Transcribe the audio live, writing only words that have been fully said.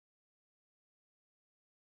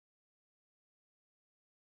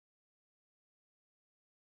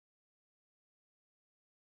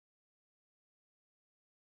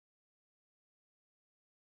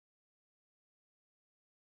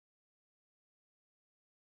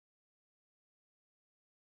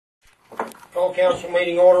Call council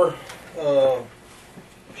meeting order,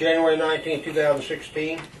 January 19,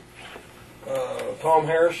 2016. Tom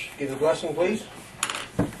Harris, give the blessing, please.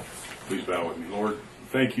 Please bow with me. Lord,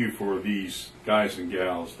 thank you for these guys and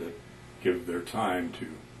gals that give their time to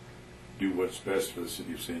do what's best for the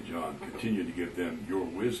city of St. John. Continue to give them your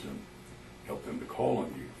wisdom. Help them to call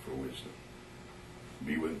on you for wisdom.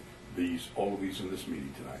 Be with all of these in this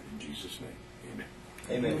meeting tonight. In Jesus' name, amen.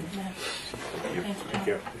 Amen. Thank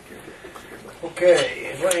you.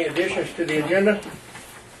 Okay, is there any additions to the agenda? I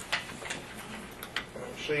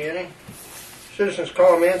don't see any. Citizens'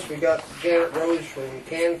 comments, we got Janet Rose from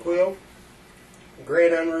Canquill,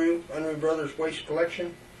 Grant Unruh Brothers Waste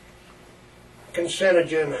Collection. Consent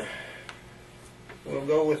agenda. We'll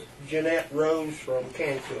go with Jeanette Rose from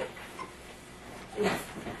Canquill.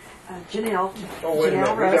 Janelle. Oh, wait a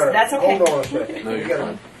minute. Rose. That's okay. Hold on a second. No, You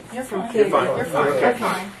gotta, You're fine. You're fine. You're fine. You're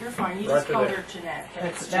fine. You're fine. You Right just called today. her Jeanette.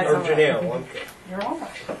 That's or all right. Janelle, okay. You're all right.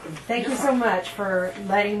 Thank you so much for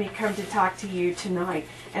letting me come to talk to you tonight.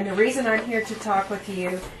 And the reason I'm here to talk with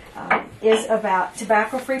you is about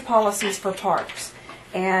tobacco-free policies for parks.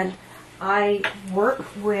 And I work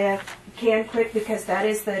with CanQuick because that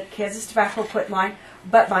is the Kansas Tobacco Quit line.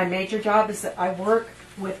 But my major job is that I work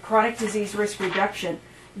with chronic disease risk reduction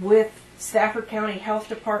with Stafford County Health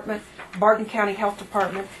Department, Barton County Health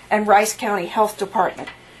Department, and Rice County Health Department.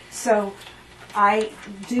 So I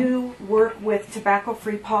do work with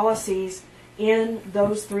tobacco-free policies in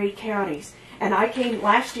those three counties. And I came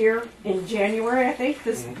last year in January, I think,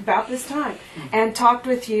 about this time, and talked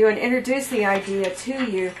with you and introduced the idea to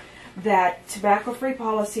you that tobacco-free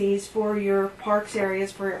policies for your parks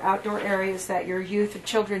areas, for your outdoor areas that your youth and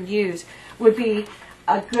children use would be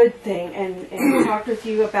a good thing, and talked with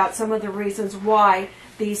you about some of the reasons why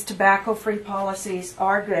these tobacco-free policies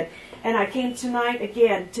are good. And I came tonight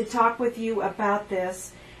again to talk with you about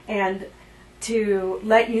this and to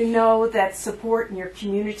let you know that support in your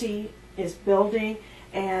community is building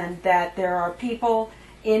and that there are people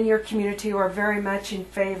in your community who are very much in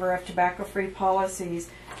favor of tobacco-free policies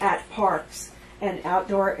at parks and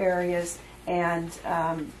outdoor areas, and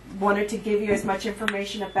wanted to give you as much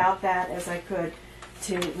information about that as I could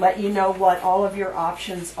to let you know what all of your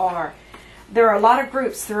options are. There are a lot of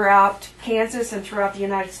groups throughout Kansas and throughout the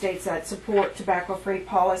United States that support tobacco-free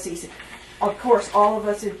policies. Of course, all of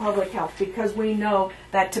us in public health, because we know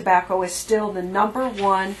that tobacco is still the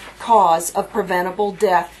 #1 cause of preventable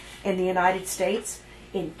death in the United States,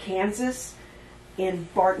 in Kansas, in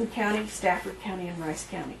Barton County, Stafford County, and Rice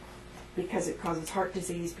County, because it causes heart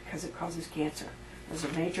disease, because it causes cancer. Those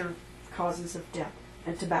are major causes of death,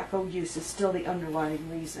 and tobacco use is still the underlying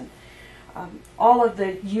reason. All of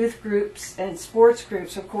the youth groups and sports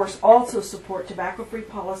groups, of course, also support tobacco-free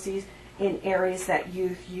policies in areas that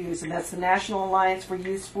youth use, and that's the National Alliance for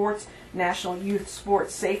Youth Sports, National Youth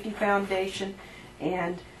Sports Safety Foundation,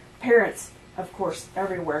 and parents, of course,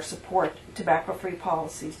 everywhere support tobacco-free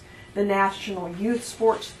policies. The National Youth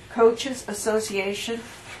Sports Coaches Association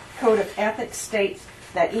Code of Ethics states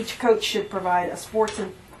that each coach should provide a sports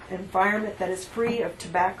environment that is free of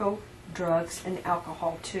tobacco, drugs, and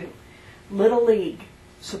alcohol too. Little League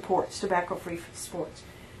supports tobacco-free sports.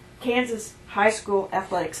 Kansas High School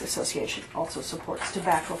Athletics Association also supports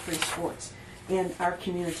tobacco-free sports in our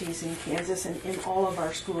communities in Kansas and in all of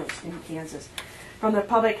our schools in Kansas. From the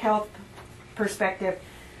public health perspective,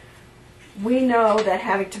 we know that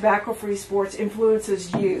having tobacco-free sports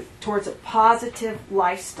influences youth towards a positive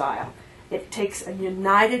lifestyle. It takes a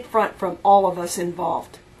united front from all of us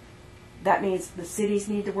involved. That means the cities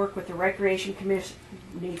need to work with the Recreation Commission,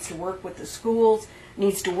 needs to work with the schools,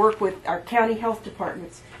 needs to work with our county health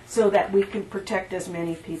departments so that we can protect as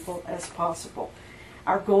many people as possible.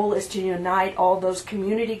 Our goal is to unite all those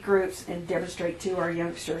community groups and demonstrate to our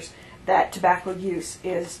youngsters that tobacco use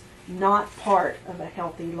is not part of a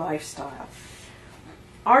healthy lifestyle.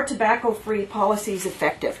 Are tobacco-free policies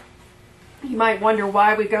effective? You might wonder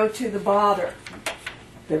why we go to the bother.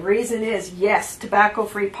 The reason is, yes,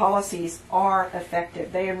 tobacco-free policies are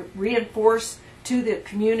effective. They reinforce to the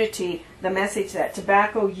community the message that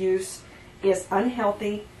tobacco use is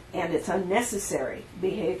unhealthy and it's unnecessary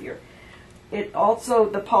behavior. It also,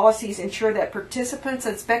 the policies ensure that participants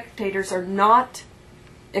and spectators are not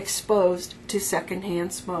exposed to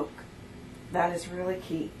secondhand smoke. That is really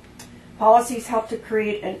key. Policies help to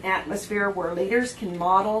create an atmosphere where leaders can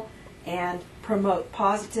model and promote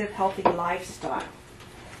positive, healthy lifestyle.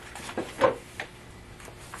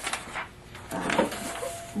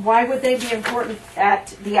 Why would they be important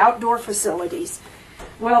at the outdoor facilities?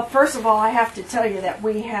 Well, first of all, I have to tell you that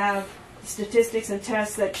we have statistics and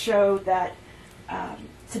tests that show that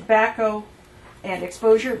tobacco And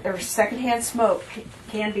exposure or secondhand smoke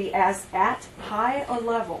can be as at high a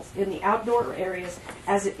levels in the outdoor areas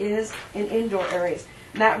as it is in indoor areas.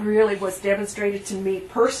 And that really was demonstrated to me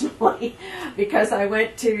personally because I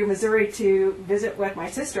went to Missouri to visit with my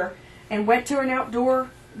sister and went to an outdoor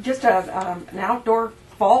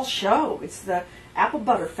fall show. It's the Apple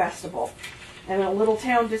Butter Festival in a little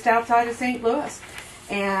town just outside of St. Louis.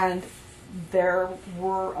 And there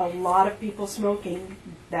were a lot of people smoking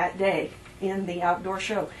that day in the outdoor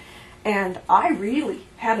show. And I really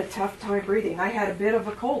had a tough time breathing. I had a bit of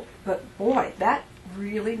a cold, but boy, that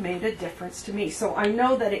really made a difference to me. So I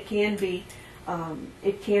know that it can be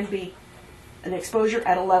an exposure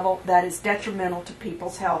at a level that is detrimental to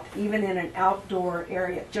people's health, even in an outdoor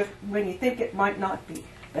area, just when you think it might not be,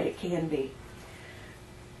 but it can be.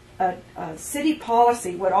 A city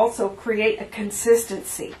policy would also create a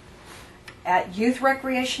consistency at youth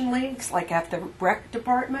recreation leagues, like at the rec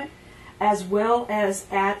department, as well as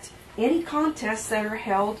at any contests that are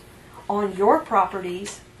held on your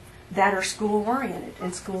properties that are school-oriented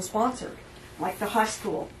and school-sponsored, like the high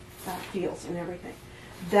school fields and everything.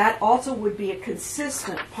 That also would be a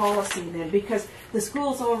consistent policy then, because the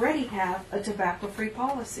schools already have a tobacco-free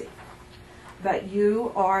policy. But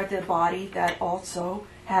you are the body that also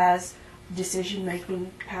has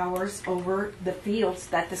decision-making powers over the fields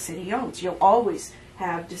that the city owns. You'll always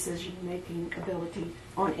have decision-making ability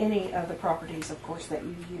on any of the properties, of course, that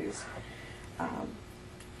you use.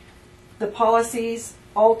 The policies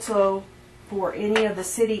also for any of the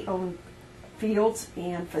city-owned fields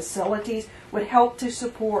and facilities would help to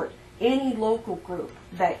support any local group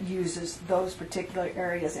that uses those particular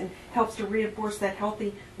areas and helps to reinforce that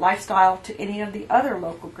healthy lifestyle to any of the other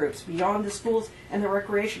local groups beyond the schools and the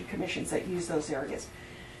recreation commissions that use those areas.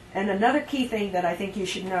 And another key thing that I think you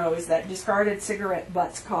should know is that discarded cigarette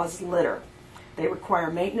butts cause litter. They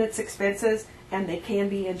require maintenance expenses, and they can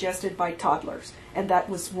be ingested by toddlers. And that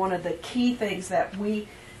was one of the key things that we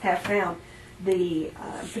have found.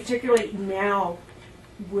 Particularly now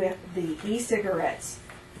with the e-cigarettes,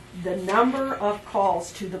 the number of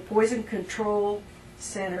calls to the poison control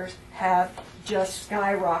centers have just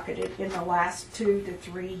skyrocketed in the last 2 to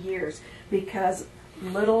 3 years because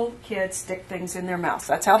little kids stick things in their mouths.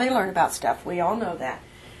 That's how they learn about stuff. We all know that.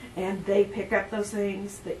 And they pick up those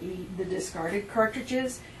things, the discarded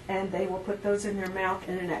cartridges, and they will put those in their mouth.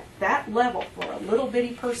 And at that level, for a little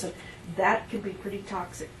bitty person, that can be pretty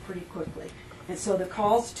toxic pretty quickly. And so the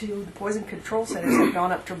calls to the poison control centers have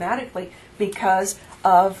gone up dramatically because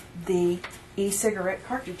of the e-cigarette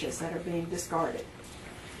cartridges that are being discarded.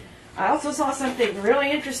 I also saw something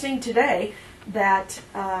really interesting today that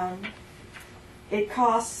it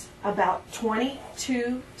costs about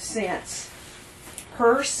 22 cents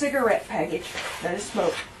per cigarette package that is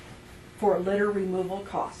smoked for litter removal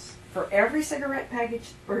costs. For every cigarette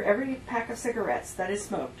package or every pack of cigarettes that is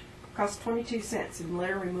smoked, it costs 22 cents in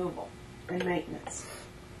litter removal and maintenance.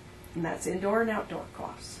 And that's indoor and outdoor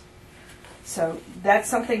costs. So that's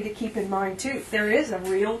something to keep in mind too. There is a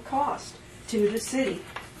real cost to the city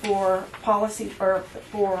for policy or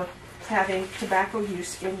for having tobacco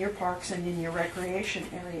use in your parks and in your recreation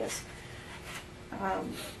areas.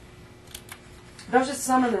 Those are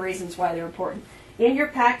some of the reasons why they're important. In your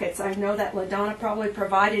packets, I know that LaDonna probably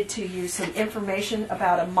provided to you some information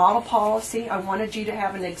about a model policy. I wanted you to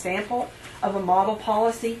have an example of a model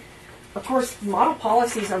policy. Of course, model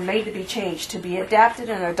policies are made to be changed, to be adapted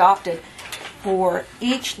and adopted for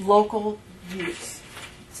each local use.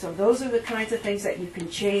 So those are the kinds of things that you can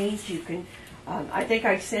change. You can, I think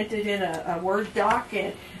I sent it in a Word doc,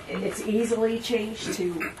 and it's easily changed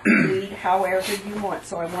to read however you want.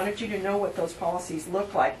 So I wanted you to know what those policies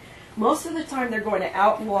look like. Most of the time they're going to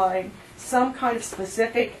outline some kind of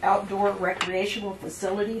specific outdoor recreational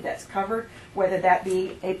facility that's covered, whether that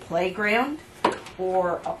be a playground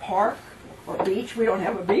or a park or beach. We don't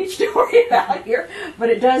have a beach to worry about here, but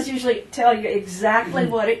it does usually tell you exactly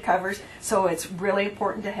what it covers, so it's really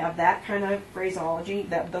important to have that kind of phraseology,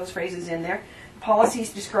 those phrases in there.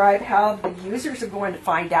 Policies describe how the users are going to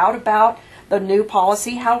find out about the new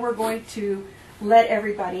policy, how we're going to let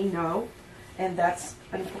everybody know, and that's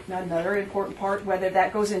another important part, whether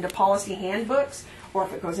that goes into policy handbooks or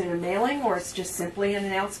if it goes into mailing or it's just simply an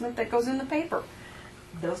announcement that goes in the paper.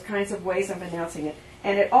 Those kinds of ways of announcing it.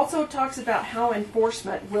 And it also talks about how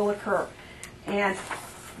enforcement will occur. And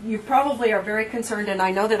you probably are very concerned, and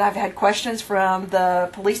I know that I've had questions from the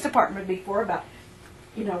police department before about,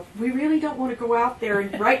 we really don't want to go out there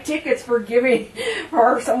and write tickets for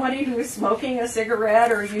somebody who is smoking a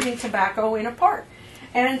cigarette or using tobacco in a park.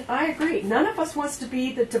 And I agree. None of us wants to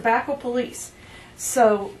be the tobacco police.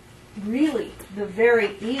 So really the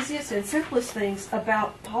very easiest and simplest things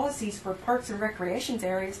about policies for parks and recreation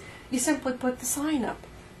areas. You simply put the sign up.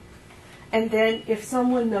 And then if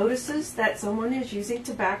someone notices that someone is using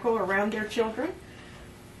tobacco around their children,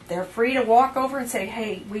 they're free to walk over and say,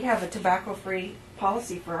 hey, we have a tobacco-free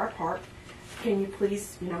policy for our park. Can you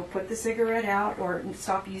please, put the cigarette out or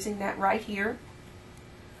stop using that right here?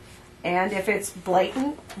 And if it's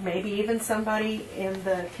blatant, maybe even somebody in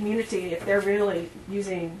the community, if they're really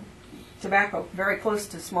using tobacco very close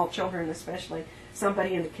to small children especially,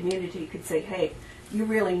 somebody in the community could say, hey, you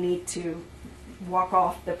really need to walk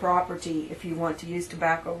off the property if you want to use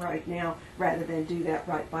tobacco right now rather than do that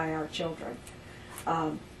right by our children.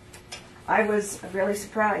 I was really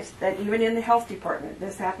surprised that even in the health department,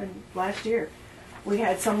 this happened last year, we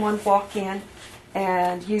had someone walk in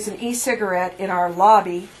and use an e-cigarette in our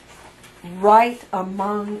lobby right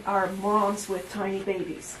among our moms with tiny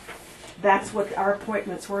babies. That's what our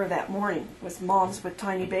appointments were that morning, was moms with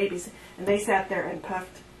tiny babies. And they sat there and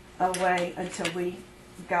puffed away until we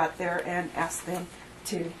got there and asked them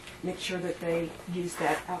to make sure that they use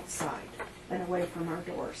that outside and away from our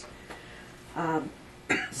doors.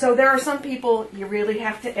 So there are some people you really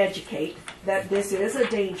have to educate that this is a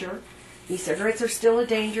danger. E-cigarettes are still a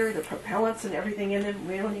danger. The propellants and everything in them,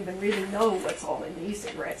 we don't even really know what's all in the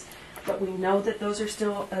e-cigarettes. But we know that those are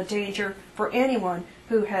still a danger for anyone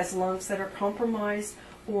who has lungs that are compromised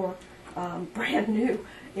or brand new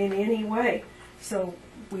in any way. So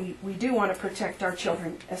we do want to protect our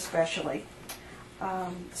children especially.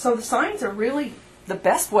 So the signs are really the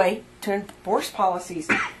best way to enforce policies.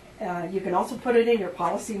 You can also put it in your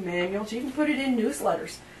policy manuals. You can put it in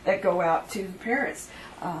newsletters that go out to parents.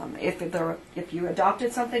 If you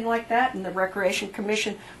adopted something like that and the Recreation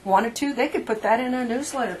Commission wanted to, they could put that in a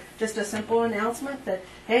newsletter. Just a simple announcement that,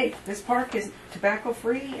 hey, this park is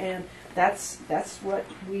tobacco-free, and that's what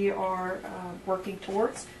we are working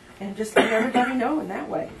towards, and just let everybody know in that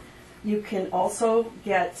way. You can also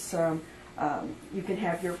get some, you can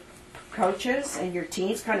have your coaches and your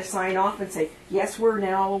teams kind of sign off and say, yes, we're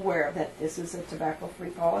now aware that this is a tobacco-free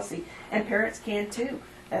policy, and parents can too,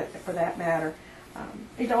 for that matter.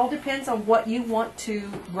 It all depends on what you want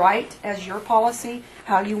to write as your policy,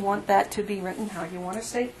 how you want that to be written, how you want to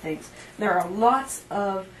state things. There are lots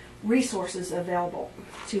of resources available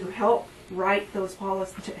to help write those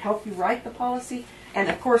policies, to help you write the policy, and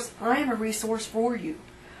of course, I am a resource for you.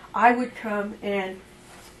 I would come and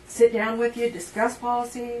sit down with you, discuss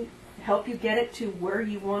policy, help you get it to where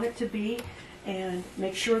you want it to be, and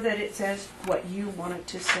make sure that it says what you want it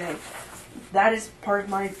to say. That is part of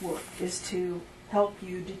my work, is to help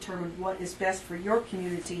you determine what is best for your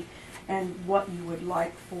community and what you would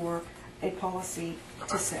like for a policy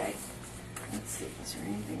to say. Let's see, is there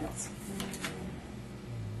anything else?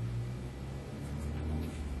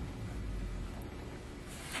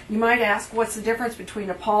 You might ask, what's the difference between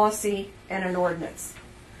a policy and an ordinance?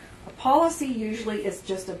 A policy usually is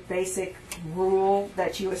just a basic rule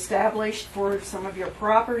that you established for some of your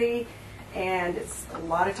property, and a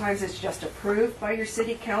lot of times it's just approved by your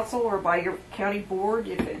city council or by your county board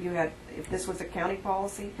if this was a county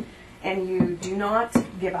policy. And you do not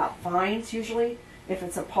give out fines usually. If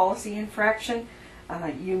it's a policy infraction,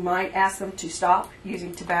 you might ask them to stop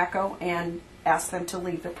using tobacco and ask them to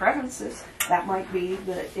leave the premises. That might be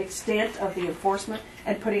the extent of the enforcement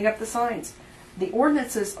and putting up the signs. The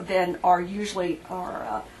ordinances then are usually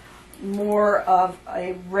more of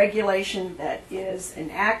a regulation that is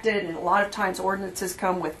enacted, and a lot of times ordinances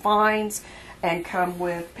come with fines and come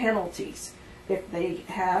with penalties. If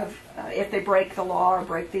they break the law or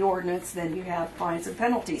break the ordinance, then you have fines and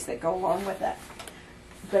penalties that go along with that.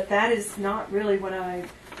 But that is not really what I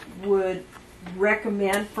would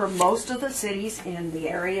recommend for most of the cities in the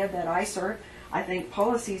area that I serve. I think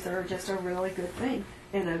policies are just a really good thing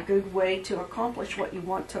and a good way to accomplish what you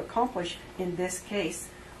want to accomplish in this case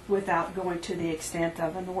without going to the extent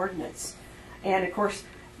of an ordinance. And of course,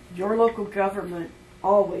 your local government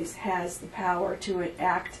always has the power to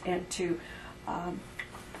enact and to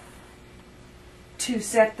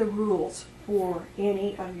set the rules for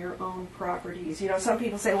any of your own properties. You know, some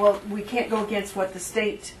people say, well, we can't go against what the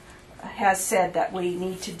state has said that we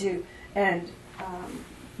need to do. And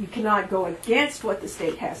you cannot go against what the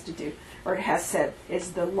state has to do or has said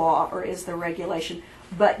is the law or is the regulation,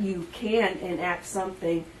 but you can enact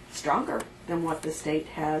something stronger than what the state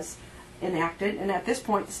has enacted. And at this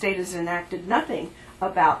point, the state has enacted nothing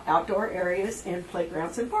about outdoor areas and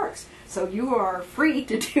playgrounds and parks. So you are free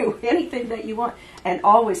to do anything that you want. And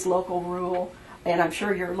always local rule, and I'm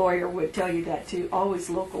sure your lawyer would tell you that too, always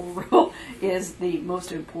local rule is the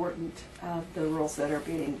most important of the rules that are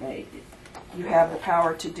being made. you have the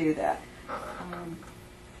power to do that.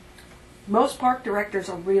 Most park directors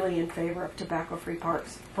are really in favor of tobacco-free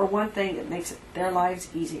parks. For one thing, it makes their lives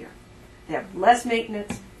easier. They have less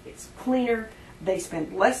maintenance, it's cleaner, they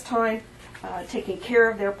spend less time taking care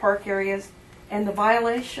of their park areas, and the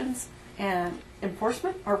violations and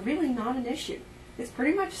enforcement are really not an issue. It's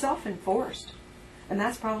pretty much self-enforced. And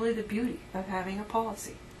that's probably the beauty of having a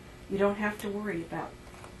policy. You don't have to worry about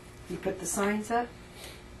it. You put the signs up,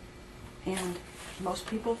 and most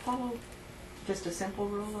people follow just a simple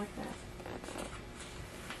rule like that.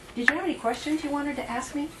 Did you have any questions you wanted to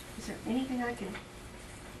ask me? Is there anything I can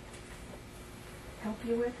help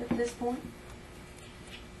you with at this point?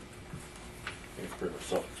 It's pretty much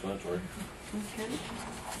self-explanatory.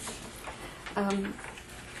 Okay.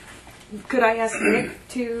 Could I ask Nick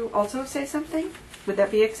to also say something? Would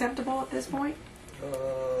that be acceptable at this point? Not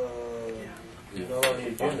on the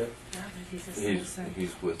agenda.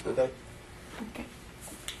 He's with it. Okay. Okay.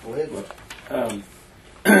 Go ahead.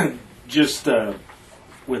 Just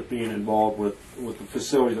with being involved with the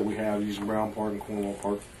facilities that we have, using Brown Park and Cornwall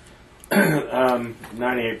Park,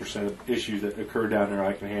 98% of issues that occur down there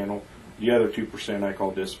I can handle. The other 2% I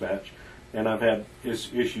call dispatch. And I've had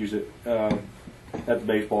issues at the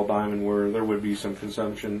baseball diamond where there would be some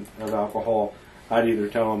consumption of alcohol. I'd either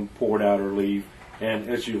tell them pour it out or leave, and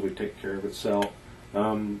it's usually take care of itself.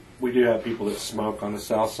 We do have people that smoke on the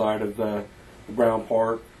south side of the Brown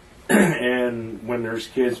Park, and when there's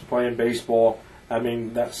kids playing baseball, I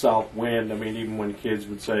mean, that south wind, I mean, even when kids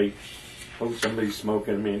would say, oh, somebody's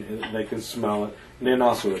smoking, I mean, they can smell it. And then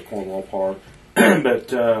also at Cornwall Park.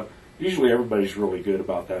 But usually everybody's really good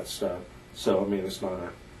about that stuff. So, I mean, it's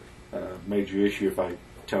not a major issue if I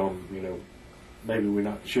tell them, you know, maybe we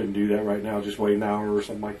shouldn't do that right now, just wait an hour or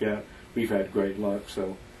something like that. We've had great luck.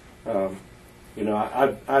 So, you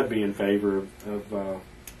know, I'd be in favor of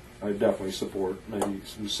I definitely support maybe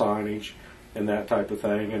some signage and that type of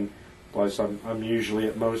thing. And plus, I'm usually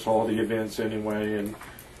at most all the events anyway, and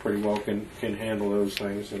pretty well can handle those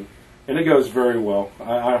things. And it goes very well.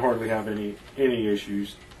 I hardly have any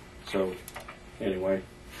issues. So, anyway,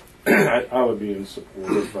 I would be in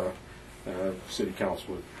support of City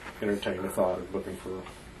Council would entertain the thought of looking for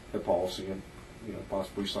a policy and, you know,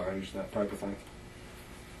 possibly signage, that type of thing.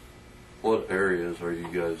 What areas are you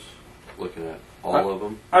guys looking at? All of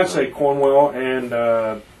them? I'd say Cornwall and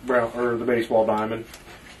Brown, or the baseball diamond.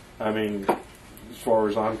 I mean, as far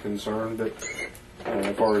as I'm concerned, but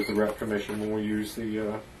as far as the rep commission, when we use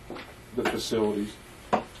the facilities,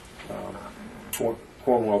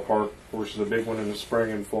 Cornwall Park, of course, is a big one in the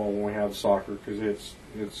spring and fall when we have soccer, because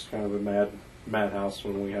it's kind of a madhouse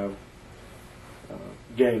when we have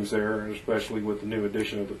games there, and especially with the new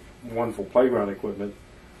addition of the wonderful playground equipment.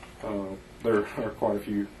 There are quite a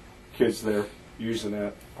few kids there using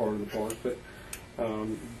that part of the park. But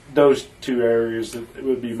those two areas, it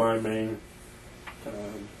would be my main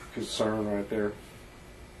concern right there.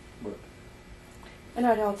 But And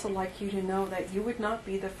I'd also like you to know that you would not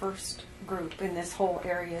be the first group in this whole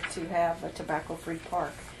area to have a tobacco-free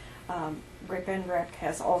park. Rip and Rec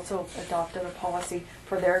has also adopted a policy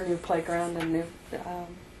for their new playground and new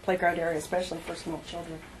playground area, especially for small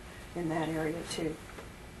children in that area too.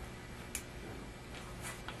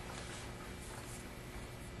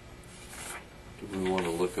 Do we want to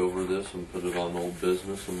look over this and put it on old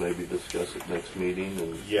business and maybe discuss it next meeting?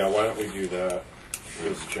 And Yeah, why don't we do that?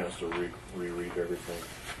 Give us a chance to reread everything.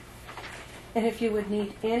 And if you would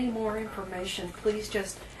need any more information, please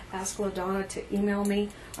just ask LaDonna to email me.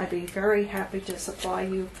 I'd be very happy to supply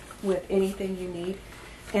you with anything you need.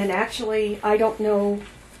 And actually, I don't know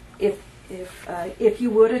if you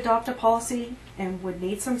would adopt a policy and would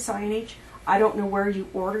need some signage. I don't know where you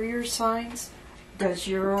order your signs. Does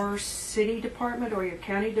your city department or your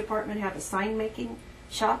county department have a sign making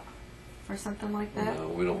shop or something like that? no,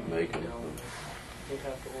 we don't make them. We'd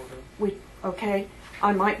have to order. Okay,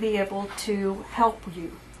 I might be able to help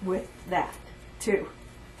you with that too,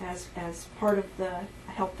 as part of the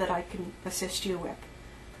help that I can assist you with.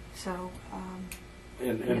 So,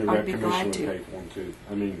 and the I'd rec be commission glad would to. pay for them too.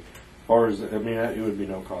 I mean, as far as it would be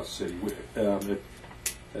no cost to the city.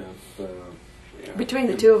 Yeah. between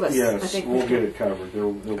the two of us, I Yes, think we'll get it covered. There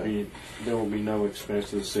will be no expense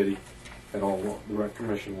to the city at all. The rec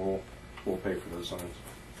commission will pay for those signs.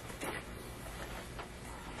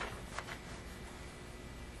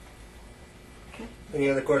 Okay. Any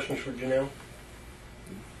other questions for Janelle?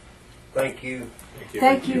 Thank you.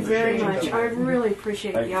 Thank you very Appreciate much. it. I really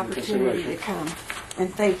appreciate Thank the you for opportunity to consideration. come,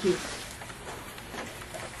 and thank you.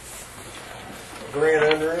 Grant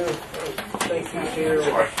Unruh, thank you, here.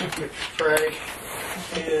 Trash.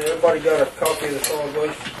 Yeah, everybody got a copy of the solid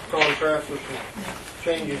waste contract with some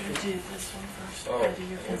changes? Do this one first. Oh. Go to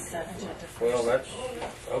your consent agenda first. Well, that's,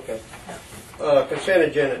 okay. Consent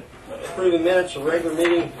agenda. Approve the minutes of regular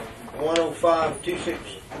meeting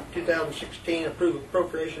 105/2016. Approve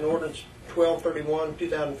appropriation ordinance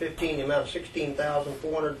 12/31/2015, the amount of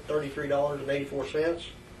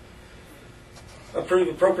 $16,433.84. Approve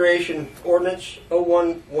appropriation ordinance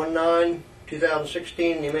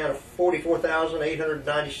 0119/2016, the amount of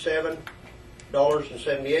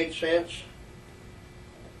 $44,897.78.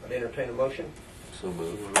 I'd entertain a motion. So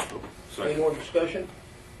moved. Any more discussion?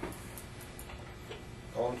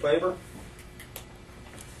 All in favor?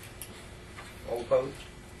 All opposed?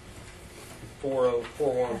 4-0,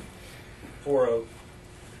 4-1, 4-0.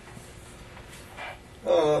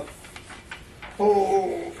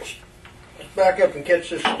 Let's back up and catch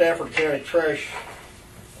this Stafford County trash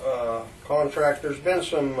contract. There's been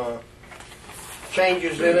some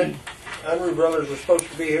changes in it. Unruh Brothers was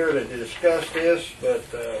supposed to be here to discuss this, but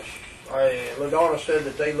LaDonna said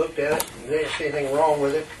that they looked at it and they didn't see anything wrong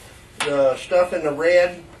with it. The stuff in the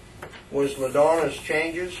red was LaDonna's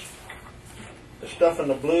changes. The stuff in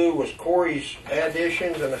the blue was Corey's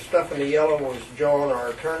additions, and the stuff in the yellow was John, our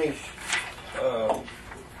attorney's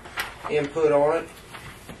input on it.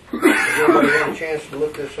 Has everybody had a chance to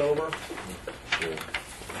look this over?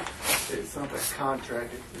 It's not a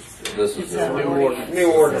contract. This is the new ordinance.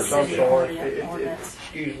 New ordinance, I'm City sorry. ordinance.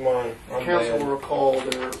 Excuse my, I'm Council bad. will recall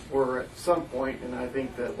there were at some point, and I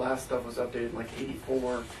think that last stuff was updated in like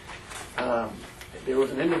 '84. There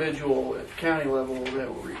was an individual at the county level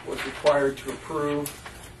that was required to approve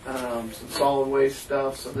some solid waste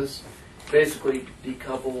stuff. So this basically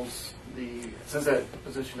decouples since that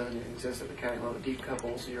position doesn't exist at the county level, it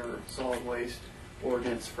decouples your solid waste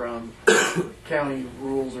ordinance from county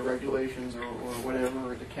rules or regulations or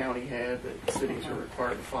whatever the county had that cities are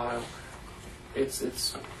required to file. It's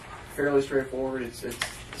fairly straightforward. It's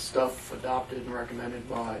stuff adopted and recommended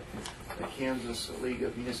by the Kansas League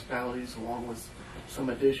of Municipalities, along with some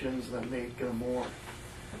additions that make them more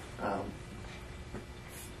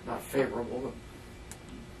not favorable, but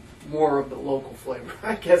more of the local flavor.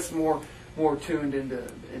 I guess more tuned into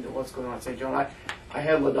what's going on at St. John. I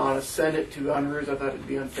had LaDonna send it to Unruhs. I thought it'd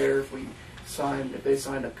be unfair if they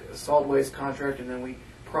signed a solid waste contract and then we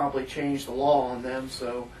promptly changed the law on them.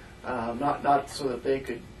 So not so that they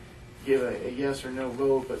could give a yes or no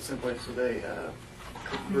vote, but simply so they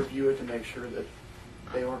could review it to make sure that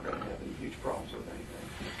they weren't going to have any huge problems with anything.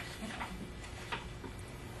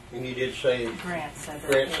 And you did say Grant said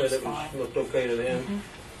that Grant it said was it fine. looked okay to them.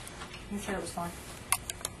 He said it was fine.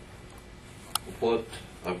 What,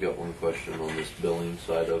 I've got one question on this billing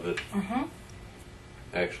side of it. Mm-hmm.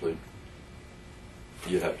 Actually,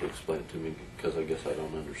 you have to explain it to me because I guess I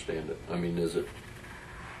don't understand it. I mean, is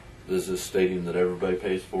this stating that everybody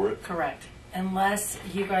pays for it? Correct. Unless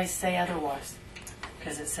you guys say otherwise.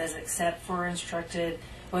 Because it says except for instructed,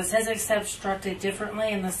 well, it says except instructed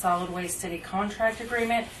differently in the solid waste city contract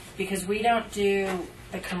agreement because we don't do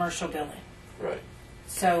the commercial billing. Right.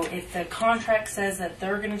 So if the contract says that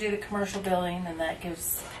they're going to do the commercial billing, then that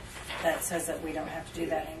says that we don't have to do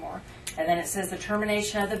that anymore. And then it says the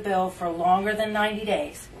termination of the bill for longer than 90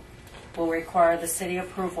 days will require the city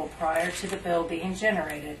approval prior to the bill being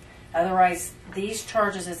generated. Otherwise, these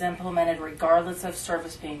charges is implemented regardless of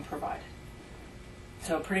service being provided.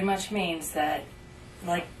 So it pretty much means that,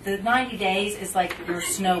 like, the 90 days is like your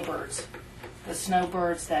snowbirds, the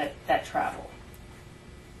snowbirds that travel.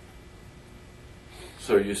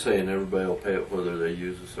 So you're saying everybody will pay it whether they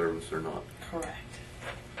use the service or not? Correct.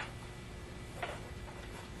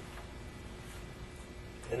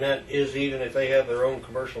 And that is even if they have their own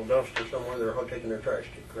commercial dumpster somewhere they're taking their trash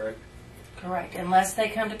to, correct? Correct. Unless they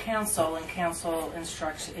come to council and council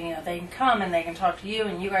instructs, they can come and they can talk to you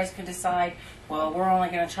and you guys can decide, well, we're only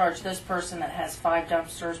going to charge this person that has 5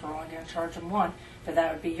 dumpsters, we're only going to charge them 1. But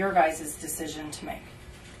that would be your guys' decision to make.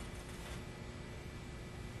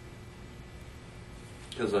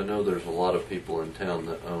 Because I know there's a lot of people in town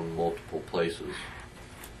that own multiple places.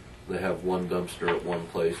 They have one dumpster at one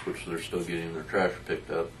place, which they're still getting their trash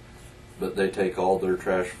picked up, but they take all their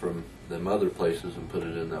trash from them other places and put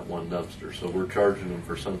it in that one dumpster. So we're charging them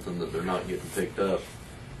for something that they're not getting picked up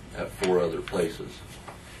at 4 other places.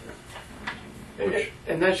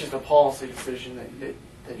 And that's just a policy decision that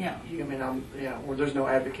Yeah. where there's no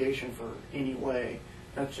advocation for any way.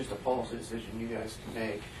 That's just a policy decision you guys can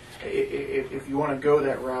make. If you want to go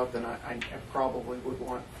that route, then I probably would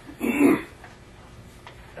want an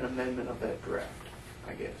amendment of that draft,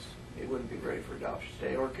 I guess. It wouldn't be ready for adoption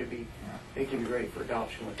today, or it could be ready for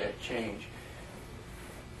adoption with that change.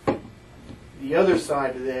 The other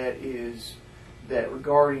side of that is that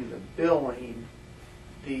regarding the billing,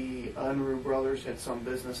 the Unruh Brothers had some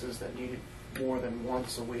businesses that needed more than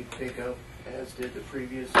once a week pickup, as did the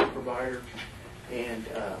previous provider, and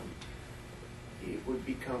it would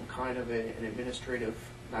become kind of an administrative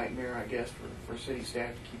nightmare, I guess, for city staff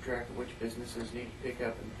to keep track of which businesses need to pick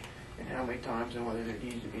up and how many times, and whether there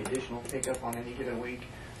needs to be additional pickup on any given week.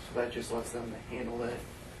 So that just lets them handle that.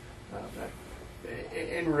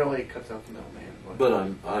 And really cuts out the middleman. But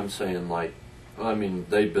I'm saying, like, I mean,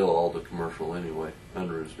 they bill all the commercial anyway.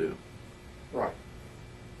 Unruhs do. Right.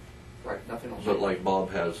 Right. Nothing else. But like Bob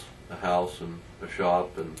has a house and a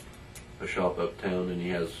shop uptown, and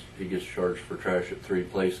he gets charged for trash at 3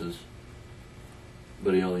 places,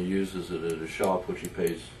 but he only uses it at a shop, which he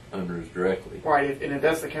pays Unruhs directly. Right. And if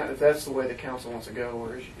that's the way the council wants to go,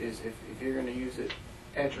 or is if you're going to use it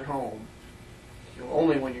at your home,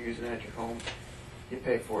 only when you're using it at your home, you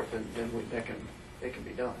pay for it. Then that can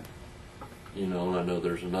be done. You know, and I know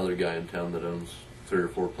there's another guy in town that owns 3 or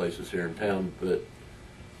 4 places here in town, but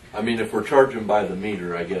I mean, if we're charging by the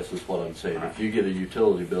meter, I guess is what I'm saying. If you get a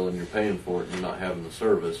utility bill and you're paying for it and you're not having the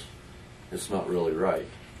service, it's not really right.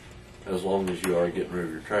 As long as you are getting rid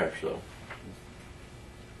of your trash, though.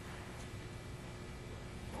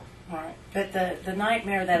 All right. But the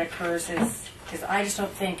nightmare that occurs is I just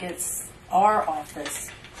don't think it's our office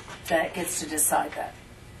that gets to decide that.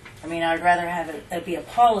 I mean, I'd rather have it be a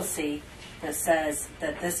policy that says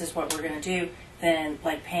that this is what we're going to do than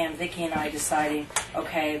like Pam, Vicki, and I deciding,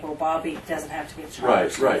 okay, well, Bobby doesn't have to get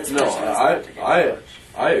charged. Right. No,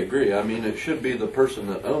 I agree. I mean, it should be the person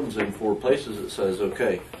that owns in 4 places that says,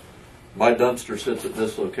 okay, my dumpster sits at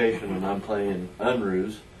this location and I'm paying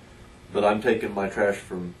Unruhs, but I'm taking my trash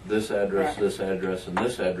from this address, right, this address, and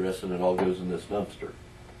this address, and it all goes in this dumpster.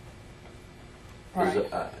 Right.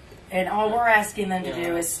 And all we're asking them to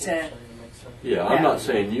do is to... Yeah, I'm not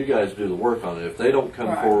saying you guys do the work on it. If they don't come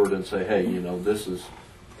right, forward and say, hey, you know,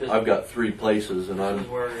 I've got 3 places and This is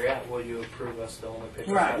where you're at. Will you approve us to only pick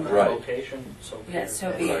right, us at that right, location? So yeah,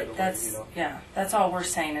 so be it. That's all we're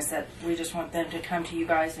saying is that we just want them to come to you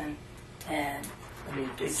guys and I mean,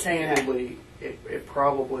 say candidly, it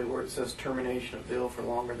probably, where it says termination of bill for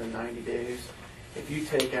longer than 90 days, if you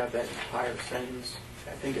take out that entire sentence,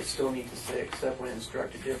 I think it still needs to say, except when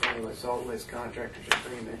instructed differently with solid waste contractors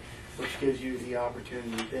agreement, which gives you the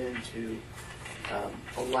opportunity then to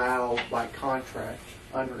allow, by contract,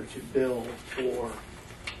 Unruh to bill for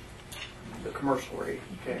the commercial rate,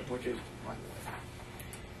 okay, which is,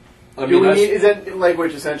 I mean, is that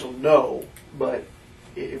language essential? No, but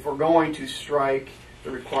if we're going to strike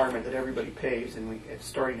the requirement that everybody pays, and it's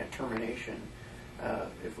starting at termination,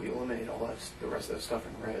 if we eliminate all that, the rest of that stuff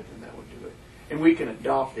in red, then that would do it. And we can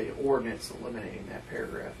adopt the ordinance eliminating that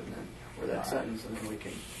paragraph and then, or that sentence, and then we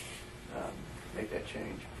can make that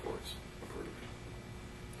change before it's approved.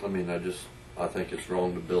 I mean, I think it's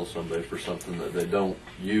wrong to bill somebody for something that they don't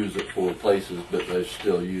use at 4 places, but they're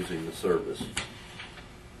still using the service.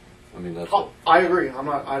 I mean, that's. I agree.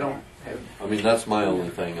 I don't have. I mean, that's my only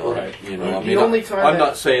thing on it. You know, I mean, I'm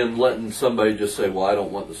not saying letting somebody just say, "Well, I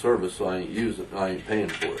don't want the service, so I ain't using it. I ain't paying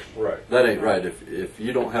for it." Right. That ain't right. If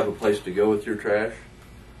you don't have a place to go with your trash,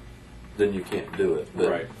 then you can't do it. But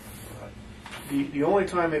Right. The only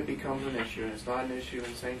time it becomes an issue, and it's not an issue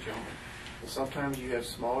in St. John, is sometimes you have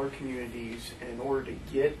smaller communities, and in order to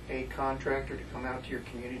get a contractor to come out to your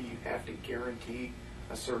community, you have to guarantee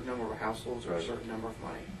a certain number of households or a certain number of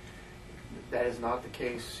money. That is not the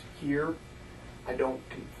case here. I don't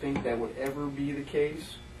think that would ever be the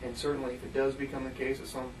case, and certainly if it does become the case at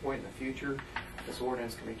some point in the future, this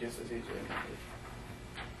ordinance can be just as easily amended.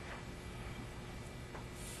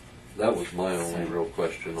 that was my only real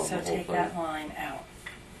question on so the whole take thing. that line out.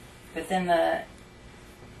 But then the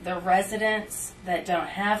residents that don't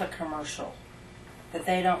have a commercial, that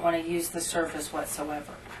they don't want to use the service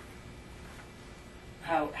whatsoever.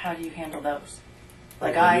 How do you handle those?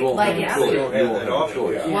 Like You won't have a yeah. choice. You don't You have won't that have a option,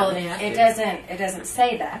 choice. yeah. Well, they have it to. doesn't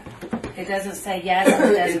say that. It doesn't say yes,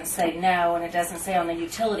 and it doesn't say no, and it doesn't say on the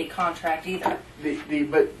utility contract either.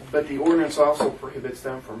 But the ordinance also prohibits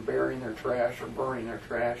them from burying their trash or burning their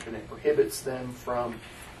trash, and it prohibits them from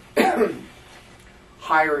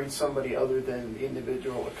hiring somebody other than the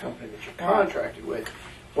individual or company that you're contracted with.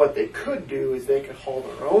 What they could do is they could haul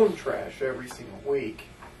their own trash every single week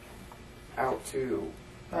out to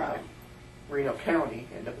Reno County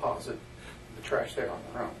and deposit the trash there on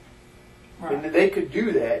their own. Right. And they could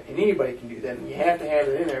do that, and anybody can do that, and you have to have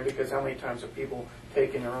it in there because how many times have people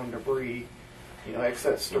taken their own debris,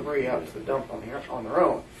 excess debris out to the dump on their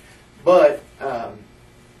own? But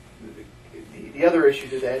the other issue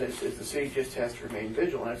to that is the city just has to remain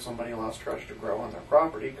vigilant. If somebody allows trash to grow on their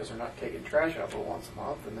property because they're not taking trash out but once a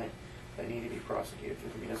month, then they need to be prosecuted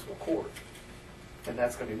through the municipal court. And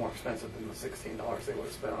that's going to be more expensive than the $16 they would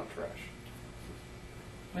have spent on trash.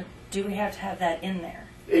 But do we have to have that in there?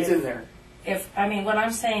 It's in there. What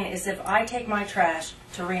I'm saying is if I take my trash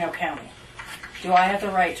to Reno County, do I have the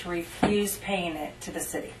right to refuse paying it to the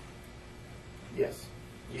city? Yes.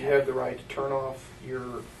 You have the right to turn off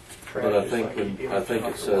your trash. But I just think like you'd be able I to think turn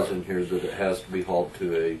it off says your in here that it has to be hauled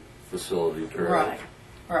to a facility to Right.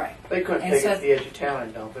 Right. They couldn't And take so- it to the edge of town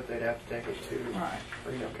and dump it. They'd have to take it to Right.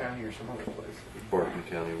 Reno County or some other place. Barton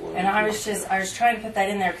County line. And I was trying to put that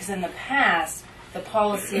in there because in the past, the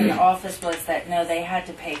policy in the office was that no, they had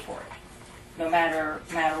to pay for it. No matter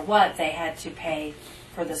what, they had to pay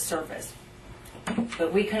for the service.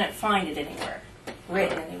 But we couldn't find it anywhere,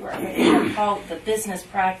 written anywhere. The business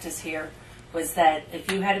practice here was that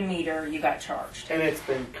if you had a meter, you got charged. And it's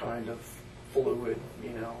been kind of fluid,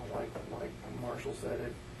 like Marshall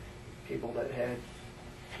said, people that had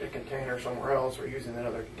a container somewhere else were using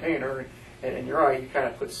another container. And you're right, you kind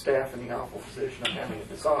of put staff in the awful position of having to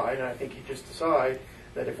decide. And I think you just decide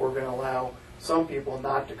that if we're going to allow some people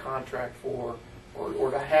not to contract for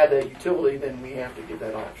or to have that utility, then we have to give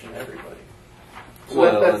that option to everybody. So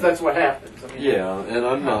Well, that's what happens. Yeah, and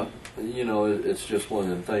I'm not, it's just one of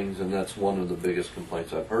them things, and that's one of the biggest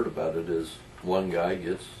complaints I've heard about it is one guy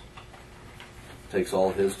takes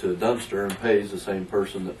all his to a dumpster and pays the same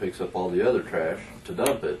person that picks up all the other trash to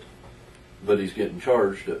dump it, but he's getting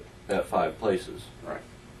charged at 5 places. Right.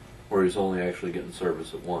 Where he's only actually getting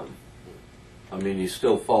service at 1. He's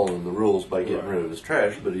still following the rules by getting rid of his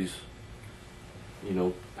trash, but he's,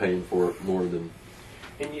 paying for it more than...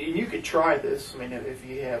 And you could try this. If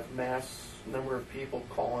you have mass number of people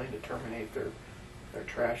calling to terminate their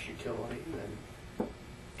trash utility, then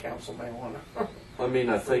council may want to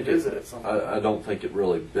I think visit it sometime. I don't think it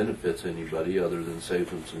really benefits anybody other than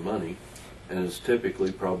saves them some money, and it's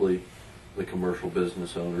typically probably the commercial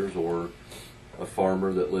business owners or a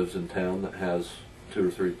farmer that lives in town that has 2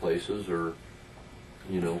 or 3 places, or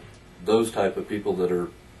those type of people that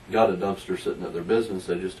got a dumpster sitting at their business.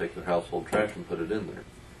 They just take their household trash and put it in there.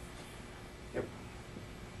 Yep.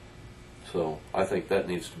 So I think that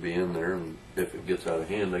needs to be in there, and if it gets out of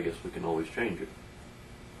hand, I guess we can always change it.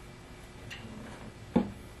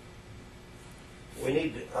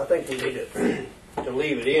 I think we need to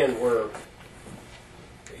leave it in where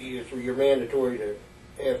you're mandatory to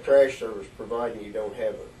have trash service providing you don't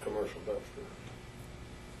have a commercial dumpster.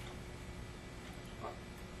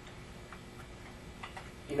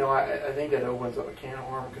 I think that opens up a can of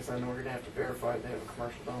worms because then we're going to have to verify they have a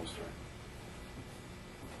commercial dumpster.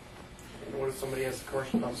 And what if somebody has a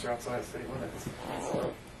commercial dumpster outside city limits?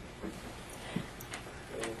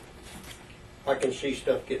 I can see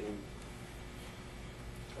stuff getting.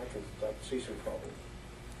 I can see some problems.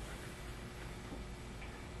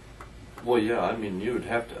 Well, yeah, you would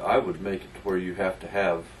have to. I would make it to where you have to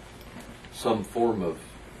have some form of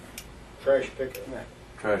Trash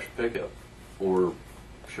pickup. or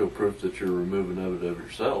show proof that you're removing of it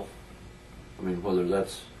yourself. Whether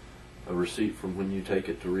that's a receipt from when you take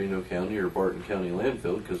it to Reno County or Barton County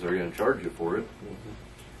landfill, because they're going to charge you for it.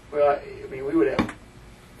 Well, we would have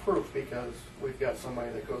proof because we've got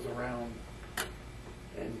somebody that goes around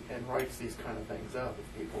and writes these kind of things up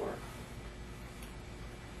if people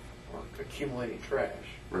are accumulating trash.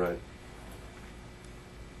 Right.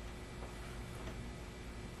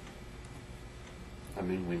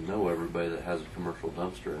 We know everybody that has a commercial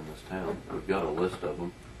dumpster in this town. We've got a list of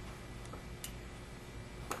them.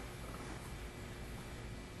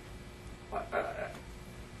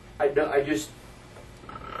 I just,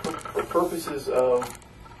 for purposes of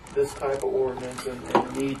this type of ordinance and the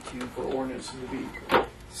need for ordinances to be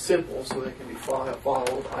simple so they can be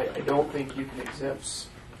followed, I don't think you can exempt.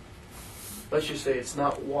 Let's just say it's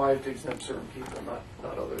not wise to exempt certain people,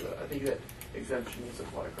 not others. I think that exemption needs to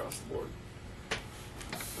apply across the board.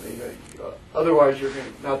 Otherwise, you're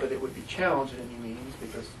going to, not that it would be challenged in any means,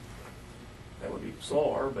 because that would be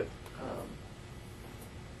bizarre, but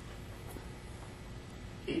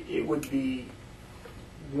it would be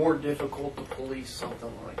more difficult to police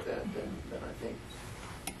something like that than I think.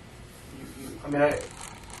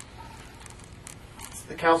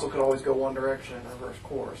 The council could always go one direction and reverse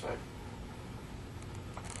course.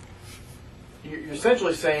 You're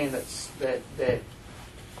essentially saying that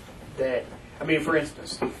for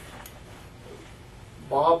instance,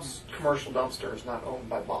 Bob's commercial dumpster is not owned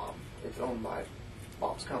by Bob. It's owned by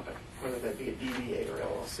Bob's company, whether that be a DBA or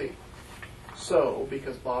LLC. So,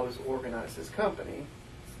 because Bob has organized his company,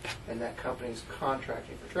 and that company's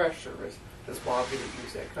contracting for trash service, does Bob get to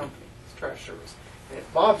use that company's trash service? And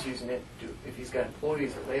if Bob's using it, if he's got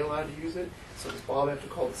employees, are they allowed to use it? So does Bob have to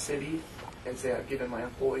call the city and say, I've given my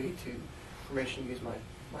employee permission to use my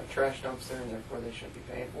trash dumpster, and therefore they shouldn't be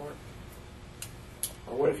paying for it?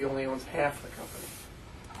 Or what if he only owns half the company?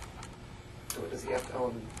 So does he have to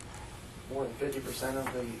own more than 50%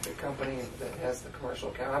 of the company that has the commercial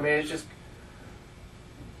account? I mean, it's just,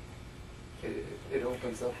 it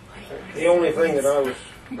opens up. The only thing that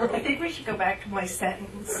I think we should go back to my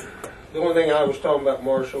sentence. the only thing I was talking about,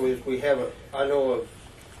 Marshall, is I know of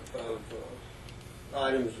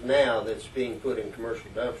items now that's being put in commercial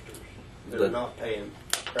dumpsters. They're not paying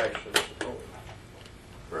trash service authority.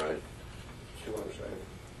 Right. See what I'm saying?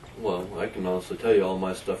 Well, I can honestly tell you all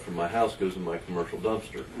my stuff from my house goes in my commercial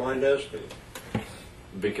dumpster Mine does too.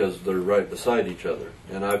 because they're right beside each other.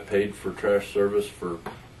 And I've paid for trash service for,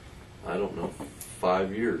 I don't know,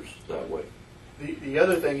 5 years that way. The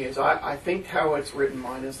other thing is, I think how it's written,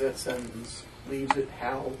 minus that sentence, leaves it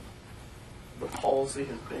how the policy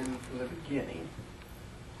has been from the beginning.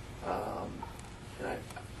 And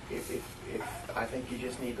I think you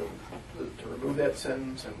just need to remove that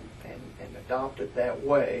sentence and adopt it that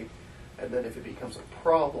way, and then if it becomes a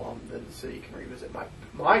problem, then the city can revisit.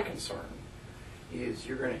 My concern is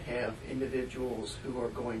you're going to have individuals who are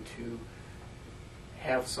going to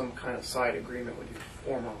have some kind of side agreement with your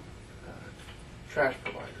former trash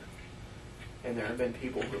provider. And there have been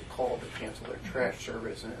people who have called to cancel their trash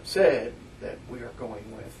service and have said that we are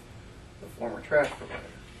going with the former trash provider,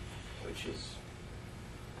 which is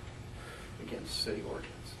against city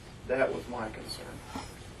ordinance. That was my concern.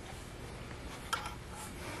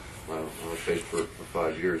 Well, I paid for it for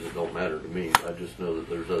 5 years. It don't matter to me. I just know that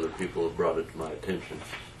there's other people that brought it to my attention.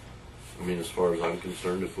 I mean, as far as I'm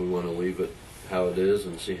concerned, if we want to leave it how it is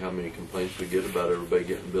and see how many complaints we get about everybody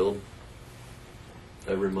getting billed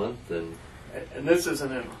every month, then... And this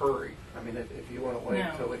isn't in a hurry. I mean, if you want to wait No.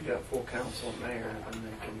 until we've got full council and mayor, then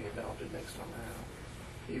they can be adopted next time around.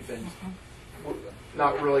 You've been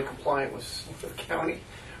not really compliant with the county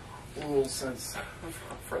rules since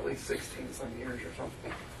for at least 16 some years or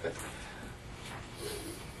something.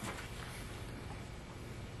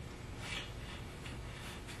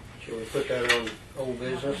 Should we put that on old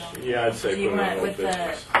business? Yeah, I'd say Do you put it on want old with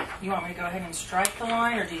business. you want me to go ahead and strike the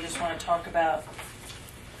line, or do you just want to talk about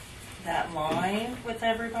that line with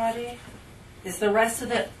everybody? Is the rest of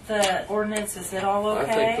the ordinance, is it all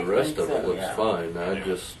okay? I think the rest of it so, looks yeah. fine.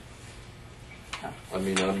 I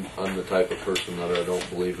mean, I'm the type of person that I don't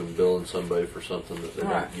believe in billing somebody for something that they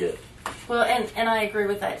Right. don't get. Well, and I agree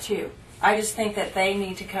with that too. I just think that they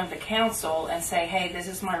need to come to council and say, hey, this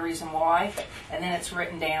is my reason why, and then it's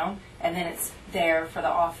written down, and then it's there for the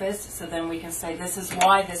office, so then we can say, this is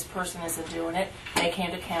why this person isn't doing it. They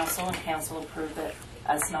came to council, and council approved it,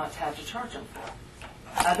 us not to have to charge them for it.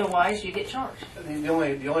 Otherwise, you get charged. The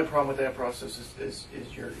only problem with that process is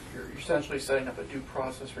you're essentially setting up a due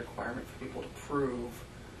process requirement for people to prove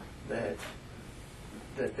that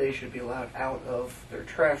they should be allowed out of their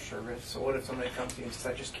trash service. So what if somebody comes to you and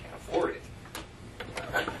says, I just can't afford it?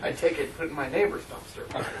 I take it and put it in my neighbor's dumpster.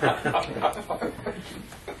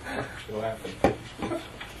 Still happen.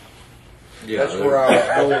 Yeah, That's where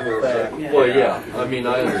I was going with that. Well, yeah. I mean,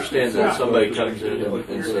 I understand that somebody comes in and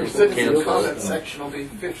Your says, citizen cancel comment it, section will be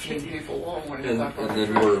 15 people long when you're and talking about then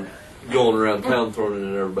trash. we're going around town throwing it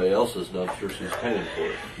in everybody else's dumpsters who's paying for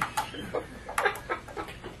it.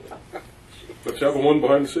 Let's have the one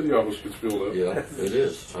behind the city office gets filled up. Yeah, it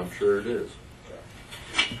is. I'm sure it is.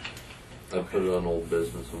 I'd put it on old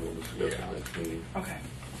business and we'll discuss it next meeting. Okay.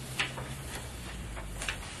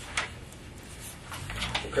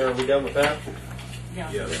 Okay, are we done with that?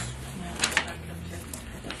 Yeah. Yes.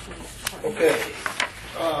 Okay.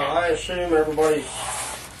 I assume everybody's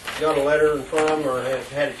got a letter in front of them or has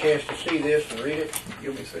had a chance to see this and read it. You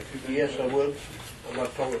want me to say two things? Yes, I would. I'd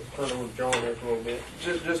like to turn over to John here for a little bit.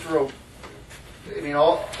 Just real, I mean,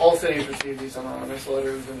 all cities receive these anonymous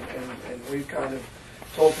letters, and we've kind of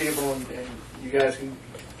told people, and you guys can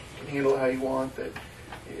handle it how you want, that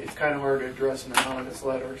it's kind of hard to address an anonymous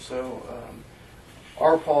letter. So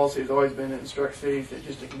our policy has always been to instruct cities to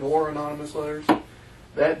just ignore anonymous letters.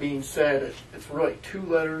 That being said, it's really 2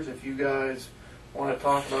 letters. If you guys want to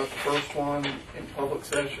talk about the first one in public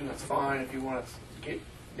session, that's fine. If you want to get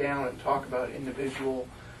down and talk about individual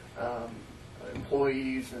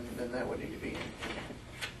employees, and then that would need to be in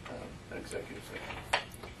an executive session.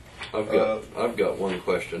 I've got one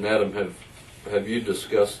question. Adam, have you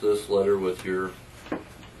discussed this letter with the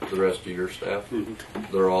rest of your staff? Mhm.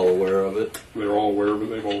 They're all aware of it? They're all aware of it.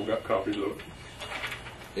 They've all got copies of it.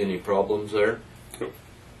 Any problems there? Nope.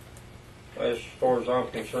 As far as I'm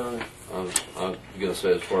concerned, I'm gonna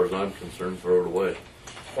say, as far as I'm concerned, throw it away.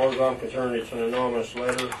 as far as I'm concerned, it's an anonymous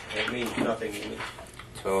letter. It means nothing to me.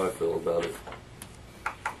 That's how I feel about it.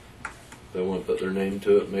 If they want to put their name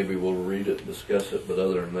to it, maybe we'll read it and discuss it, but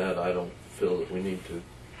other than that, I don't feel that we need to.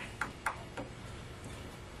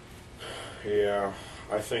 Yeah,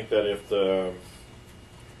 I think that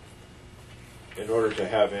in order to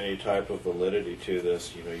have any type of validity to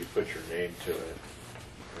this, you put your name to it.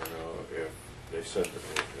 If they said,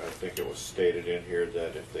 I think it was stated in here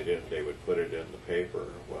that if they didn't, they would put it in the paper.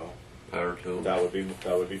 Well, Power to them. that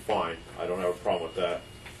would be fine. I don't have a problem with that.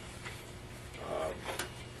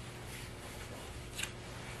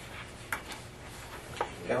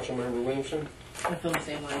 Councilmember Williamson? I feel the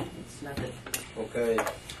same way. It's nothing. Okay.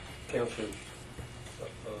 Council.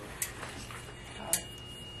 Got it.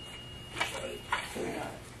 I got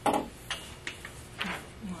it.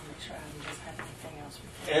 You want to make sure Adam doesn't have anything else.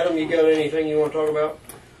 Adam, you got anything you want to talk about?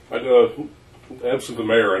 Absent the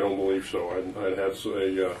mayor, I don't believe so. I'd had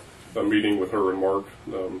a meeting with her and Mark,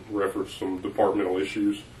 referenced some departmental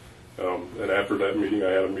issues. And after that meeting,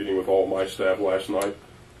 I had a meeting with all my staff last night,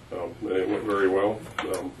 and it went very well.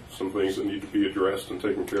 Some things that need to be addressed and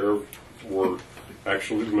taken care of were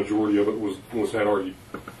actually, the majority of it had already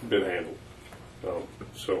been handled.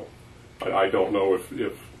 So I don't know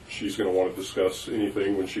if she's going to want to discuss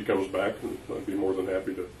anything when she comes back, and I'd be more than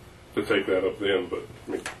happy to take that up then. But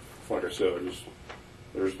I mean, like I said,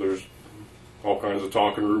 there's all kinds of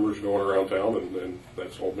talk and rumors going around town, and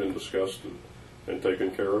that's all been discussed and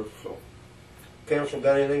taken care of. So, Council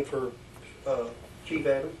got anything for Chief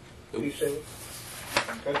Adam? Nope. You said it?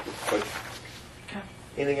 Okay. Okay.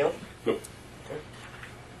 Anything else? Nope. Okay.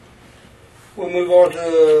 We'll move on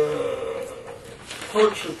to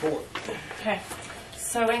clerk's report. Okay.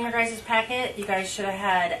 So in your guys' packet, you guys should have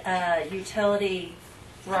had a utility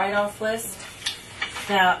write-off list.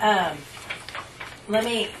 Now,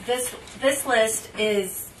 this list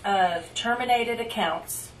is of terminated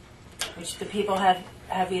accounts, which the people have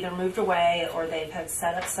either moved away or they've had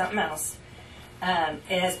set up something else.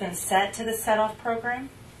 It has been set to the set-off program,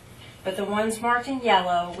 but the ones marked in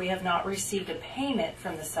yellow, we have not received a payment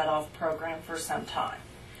from the set-off program for some time.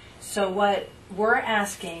 So what we're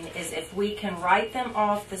asking is if we can write them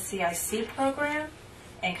off the CIC program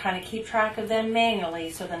and kind of keep track of them manually,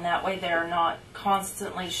 so then that way they're not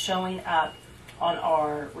constantly showing up on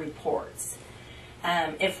our reports.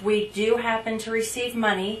 If we do happen to receive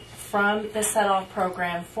money from the set-off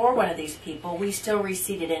program for one of these people, we still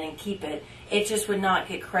receipt it in and keep it. It just would not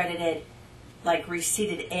get credited, like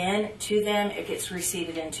receipted in to them. It gets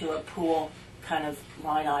receipted into a pool kind of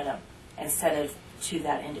line item instead of to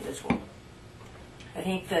that individual. I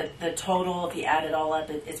think that the total, if you add it all up,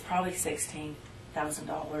 it's probably $16,000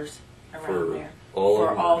 around For there. all For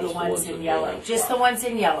of them or all the just ones in yellow. Just the ones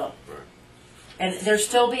in yellow. Right. And they'll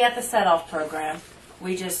still be at the set-off program.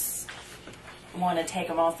 We just want to take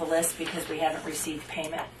them off the list because we haven't received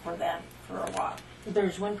payment for them for a while.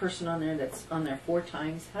 There's one person on there that's on there 4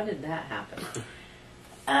 times. How did that happen?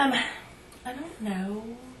 I don't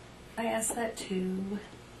know. I asked that too.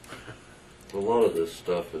 A lot of this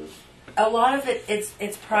stuff is A lot of it,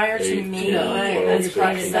 it's prior to 8, me. 10, No, I 12,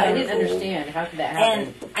 understand, 16 but I didn't years old. understand how could that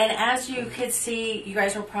happen. And as you could see, you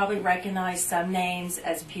guys will probably recognize some names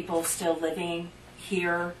as people still living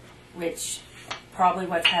here, which probably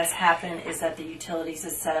what has happened is that the utilities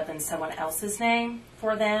is set up in someone else's name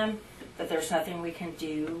for them, but there's nothing we can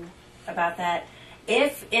do about that.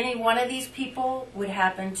 If any one of these people would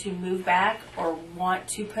happen to move back or want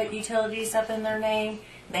to put utilities up in their name,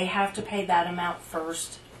 they have to pay that amount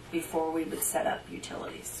first before we would set up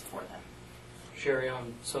utilities for them. Sherry,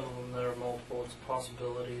 on some of them that are multiple, it's a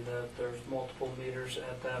possibility that there's multiple meters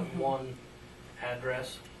at that one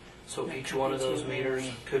address. So That each could one be of those too meters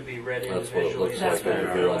many. could be read That's what it individually. looks like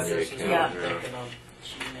when you're on the Addresses, account. Yeah. I'm thinking on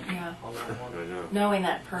Yeah. on that one. I know. Knowing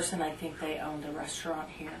that person, I think they owned a restaurant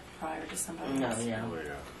here prior to somebody No, else. yeah.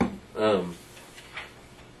 Oh, yeah.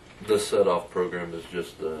 The set-off program is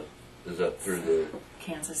just is that through the,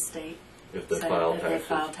 Kansas State. if they So file if taxes? They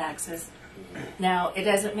file taxes. Now, it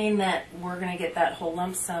doesn't mean that we're going to get that whole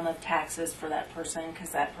lump sum of taxes for that person,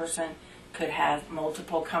 because that person could have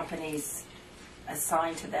multiple companies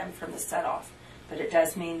assigned to them from the set-off. But it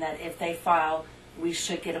does mean that if they file, we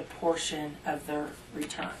should get a portion of their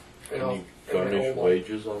return. Can you garnish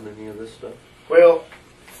wages on any of this stuff? Well,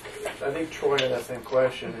 I think Troy had that same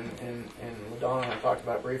question, and LaDonna and I talked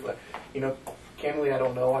about it briefly. You know, candidly, I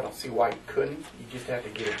don't know. I don't see why you couldn't. You just have to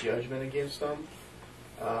get a judgment against them.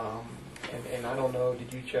 And I don't know,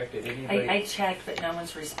 did you check, did anybody? I checked, but no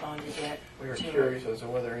one's responded yet. We were to it. curious as to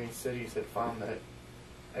whether any cities had found that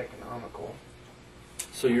economical.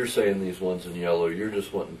 So you're saying these ones in yellow, you're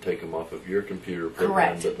just wanting to take them off of your computer program,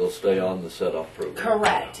 Correct. but they'll stay on the set-off program.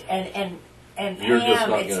 Correct. And You're just Pam,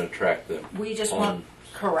 not it's- going to track them. we just on- want,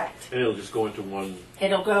 correct. And it'll just go into one.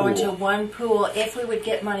 It'll go Pool. into one pool. If we would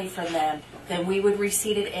get money from them, then we would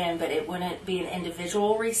receipt it in, but it wouldn't be an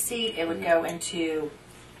individual receipt. It would go into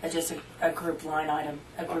just a group line item,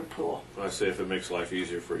 a group pool. I say if it makes life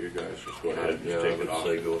easier for you guys, just go ahead and Yeah, just I take would it off.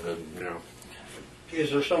 say go ahead and You know,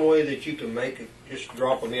 Is there some way that you can make it, just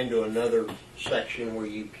drop them into another section where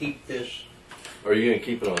you keep this? Are you going to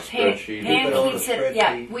keep it on a Pam, spreadsheet? Keep it on a keeps it,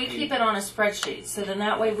 yeah, spreadsheet. we keep it on a spreadsheet, so then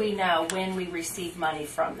that way we know when we receive money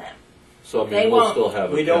from them. So I mean, They we'll won't- still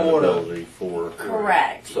have We don't wanna- accountability for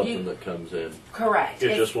Correct. something You- that comes in. Correct.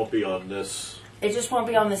 it just won't be on this. It just won't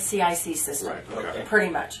be on the CIC system. Okay. Pretty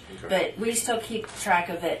much. Okay. But we still keep track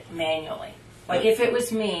of it manually. Like if it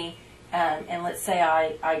was me, and let's say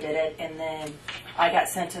I did it, and then I got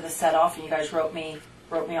sent to the set off, and you guys wrote me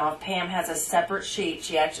off. Pam has a separate sheet.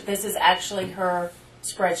 This is actually her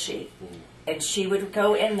spreadsheet, and she would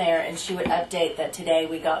go in there and she would update that today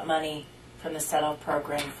we got money from the set off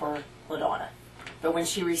program for LaDonna. But when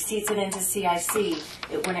she receipts it into CIC,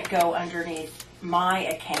 it wouldn't go underneath my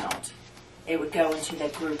account. It would go into the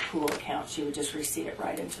group pool account. She would just receipt it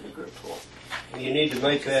right into the group pool. You need to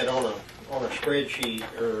make that on a spreadsheet,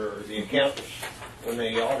 or the accountants, when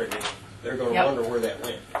they audit it, they're gonna Yep. wonder where that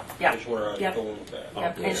went. Yep. That's where I was Yep. going with that.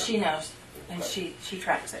 Yep. yeah. And she knows, and she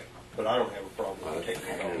tracks it. But I don't have a problem with taking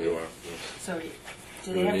it Neither off. do I. So do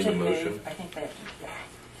Do they we have need to a move? motion? I think they have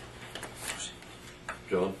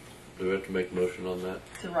John, do we have to make a motion on that?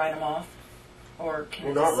 to write them off, or can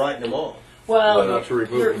We're it not just- writing them off. Well, Well, not to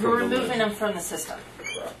remove you're them from the removing list. them from the system.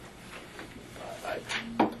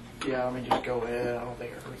 Yeah, I mean, just go ahead. I don't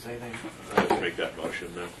think it hurts anything. Let's make that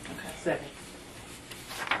motion then. Second.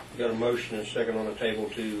 Got a motion and a second on the table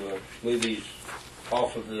to move these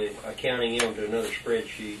off of the accounting into another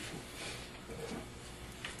spreadsheet.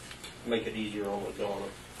 Make it easier on LaDonna.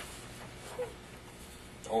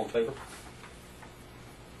 All in favor?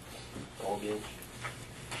 All against?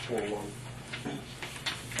 4-1.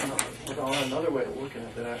 On another way of looking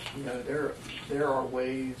at that, you know, there are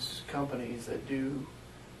ways, companies that do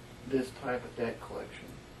this type of debt collection.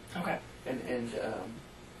 Okay. And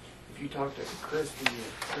if you talk to Christie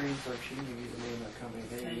at Transfer, she can give you the name of the company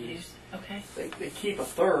they use. Okay. They keep a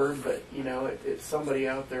third, but you know, it's somebody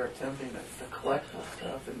out there attempting to collect this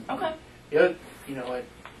stuff. And Okay. yeah, you know,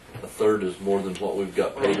 A third is more than what we've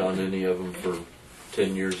got paid on any of them for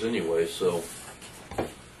 10 years anyway, so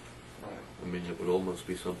I mean, it would almost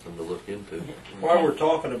be something to look into. While we're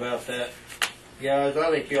talking about that, guys, I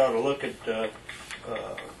think you ought to look at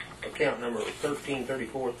account number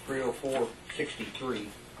 1334-304-63.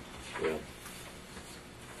 Yeah.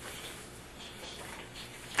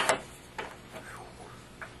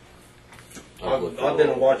 I've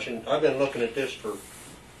been watching. I've been looking at this for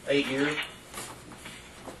 8 years.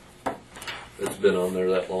 It's been on there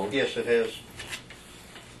that long? Yes, it has.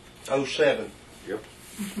 07. Yep.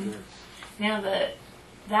 Now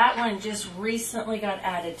that one just recently got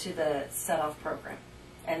added to the set-off program,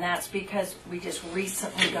 and that's because we just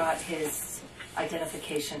recently got his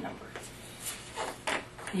identification number.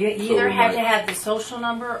 You either we have to might- have the social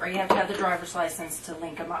number or you have to have the driver's license to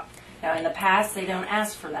link them up. Now, in the past, they don't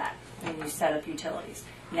ask for that when you set up utilities.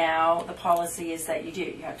 Now, the policy is that you do.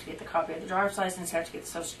 You have to get the copy of the driver's license, you have to get the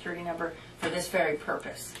social security number for this very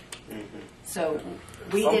purpose. So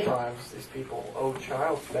we did. sometimes these people owe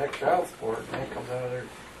child support, and that comes out of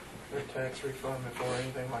their tax refund before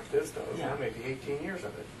anything like this does. Yeah. That may be 18 years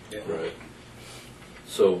of it. Right.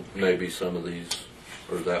 So maybe some of these,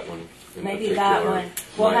 or that one in Maybe particular. that one.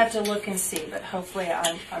 We'll might have to look and see, but hopefully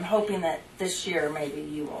I'm hoping that this year maybe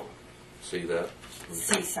you will see that.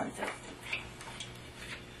 see something.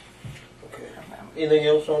 Okay. Anything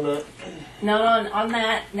else on that? Not on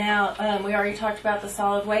that. Now, we already talked about the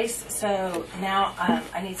solid waste, so now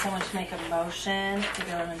I need someone to make a motion to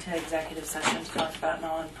go into executive session to talk about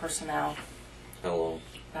non-personnel, How long?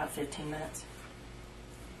 about 15 minutes.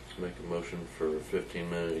 Make a motion for a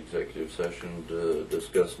 15-minute executive session to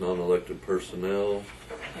discuss non-elected personnel,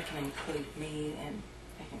 It can include me and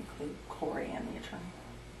it can include Corey and the attorney.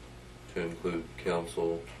 to include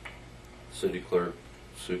council, city clerk,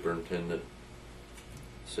 superintendent,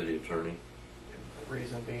 city attorney, The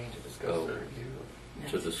reason being to discuss Oh. the review.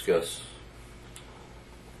 to discuss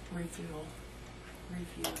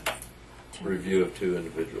review of 2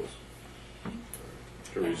 individuals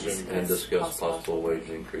To resume, and discuss possible wage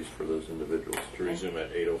increase for those individuals. to resume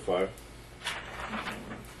at 8:05.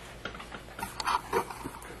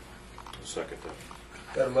 Second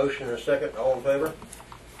that. Got a motion and a second. All in favor?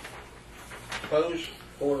 opposed?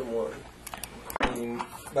 4 and 1.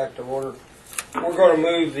 Back to order. We're going to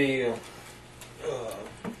move the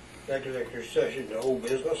executive session to old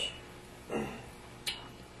business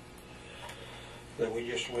that we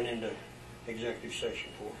just went into executive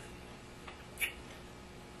session for.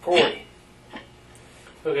 Corey.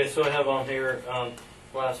 Okay, so I have on here,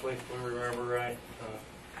 last week, if we remember right,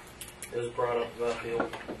 it was brought up about the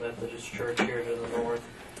old Methodist church here to the north.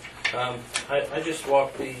 I just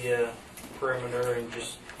walked the perimeter and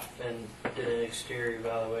did an exterior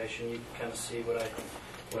evaluation. You can kind of see what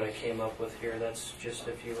I came up with here. That's just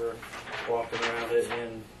if you were walking around it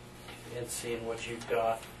and seeing what you've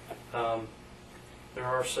got. There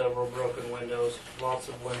are several broken windows. Lots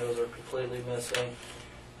of windows are completely missing.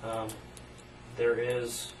 There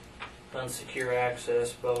is unsecure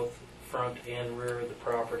access both front and rear of the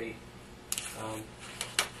property.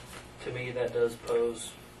 To me, that does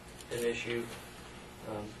pose an issue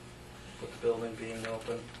with the building being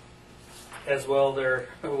open. As well, there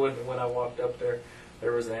when I walked up there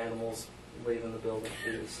was animals leaving the building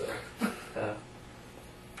too. So,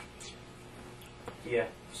 yeah.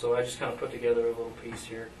 So I just kind of put together a little piece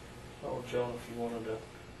here. Oh, Joan, if you wanted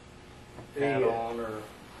to add on or.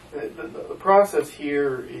 The process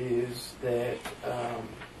here is that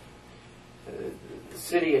the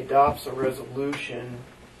city adopts a resolution,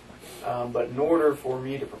 but in order for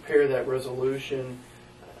me to prepare that resolution,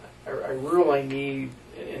 I really need,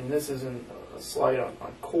 and this isn't a slight on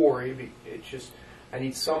Corey, it's just I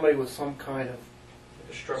need somebody with some kind of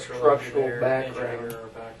structural background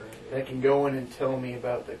that can go in and tell me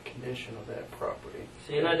about the condition of that property.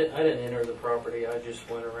 See, and I didn't enter the property. I just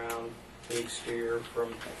went around the exterior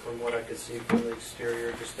from what I could see from the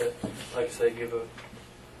exterior, just to, like I say, give a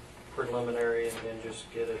preliminary and then just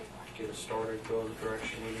get it started, go the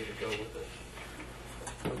direction we need to go with it.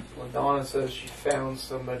 When Donna says she found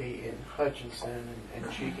somebody in Hutchinson and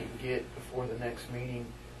she can get before the next meeting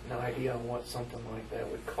an idea on what something like that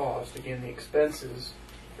would cost. Again, the expenses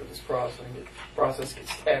for this process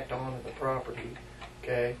gets tacked on to the property.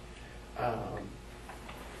 Okay.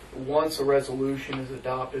 Once a resolution is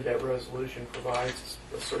adopted, that resolution provides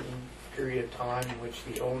a certain period of time in which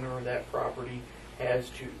the owner of that property has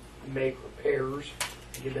to make repairs.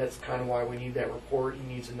 Again, that's kind of why we need that report. He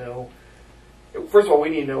needs to know. First of all, we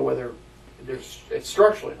need to know whether it's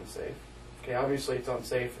structurally unsafe. Okay, obviously it's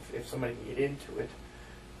unsafe if somebody can get into it.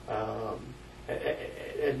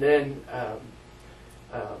 And then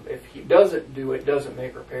if he doesn't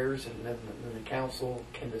make repairs, and then the council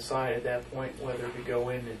can decide at that point whether to go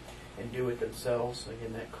in and do it themselves.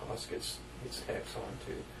 Again, that cost gets taxed on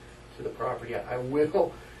to the property. I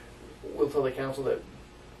will tell the council that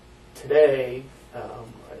today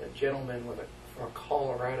a gentleman from a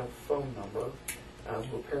Colorado phone number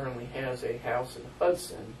who apparently has a house in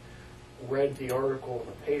Hudson read the article in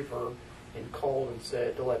the paper and called and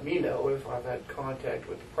said to let me know if I've had contact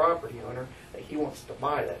with the property owner that he wants to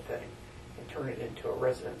buy that thing and turn it into a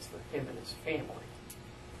residence for him and his family.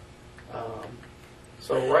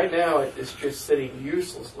 So right now it's just sitting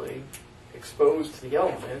uselessly, exposed to the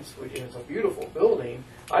elements, which is a beautiful building.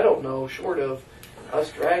 I don't know, short of us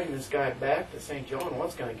dragging this guy back to St. John,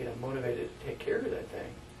 what's going to get him motivated to take care of that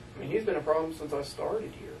thing? I mean, he's been a problem since I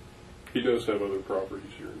started here. He does have other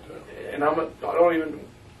properties here in town. And I don't even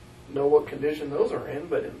know what condition those are in,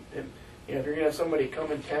 but if you're going to have somebody come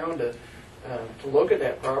in town to look at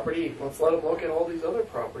that property, let's let them look at all these other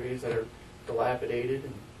properties that are dilapidated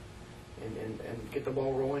and get the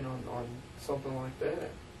ball rolling on something like that.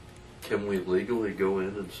 Can we legally go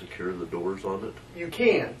in and secure the doors on it? You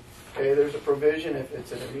can. Okay, there's a provision if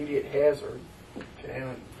it's an immediate hazard, okay,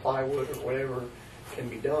 and plywood or whatever can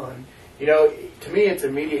be done. You know, to me, it's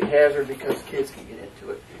immediate hazard because kids can get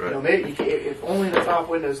into it. Right. You know, maybe if only the top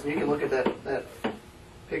windows. You can look at that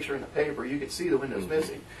picture in the paper. You can see the windows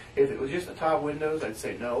missing. If it was just the top windows, I'd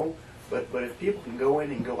say no. But if people can go in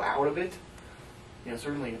and go out of it, you know,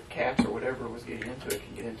 certainly if cats or whatever was getting into it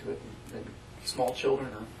can get into it, and small children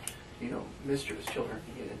or mischievous children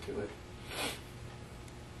can get into it.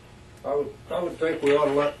 I would think we ought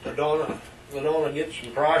to let Ladonna get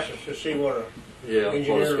some prices to see what what it's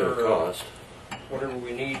engineer going to or cost. whatever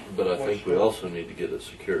we need. But I think we also need to get it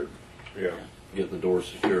secured. Yeah. Get the doors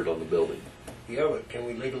secured on the building. Yeah, but can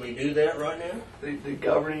we legally do that right now? The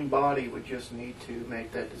governing body would just need to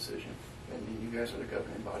make that decision, and you guys are the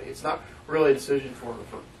governing body. It's not really a decision for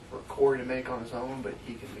Corey to make on his own, but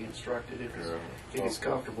he can be instructed if he's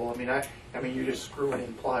comfortable. I mean, you're just screwing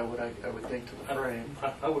in plywood, I would think, to the frame.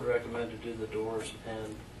 I would recommend to do the doors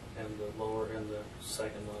and the lower and the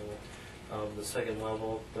second level. The second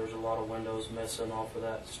level, there's a lot of windows missing off of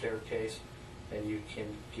that staircase, and you can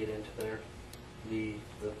get into there. the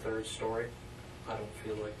third story. I don't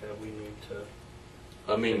feel like that we need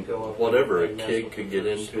to. I mean, go up whatever a and mess kid with could the get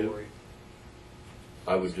third into, story.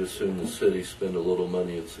 I would just assume the city spend a little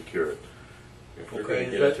money and secure it. If they're Okay, going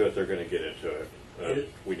is to get that- into it, they're going to get into it. Is-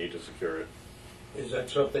 We need to secure it. Is that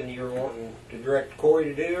something you're wanting to direct Corey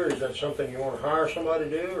to do, or is that something you want to hire somebody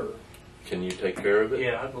to do, or? Can you take care of it?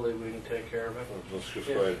 Yeah, I believe we can take care of it. Let's just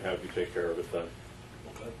go ahead and have you take care of it then.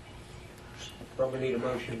 Probably need a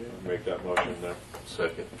motion then. Make that motion then.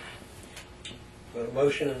 Second. Got a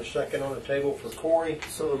motion and a second on the table for Corey.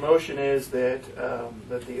 So the motion is that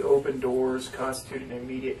that the open doors constitute an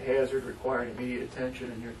immediate hazard requiring immediate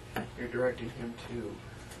attention, and you're directing him to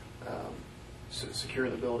secure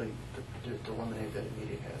the building to eliminate that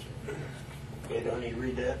immediate hazard. Okay, do I need to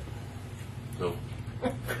read that? No.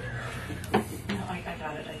 No, I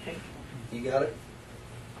got it, I think. You got it?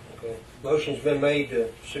 Okay. Motion's been made to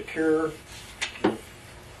secure the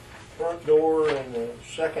front door and the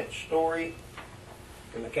second story.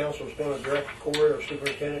 And the council's going to direct Corey, our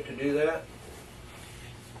superintendent, to do that.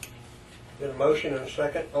 Got a motion and a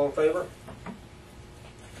second. All in favor?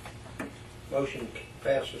 Motion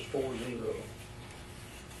passes 4-0.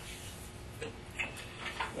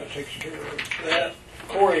 That takes care of that.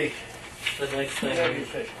 Corey, The next thing, executive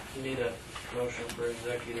session. we need a motion for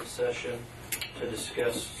executive session to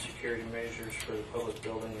discuss security measures for the public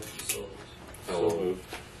building and facilities. So moved.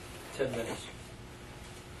 10 minutes.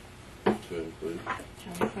 To include.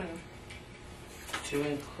 To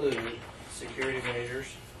include security measures.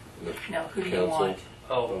 No, who do you Council. want?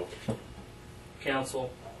 Oh,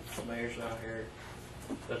 council, mayor's not here,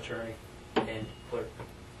 attorney, and clerk.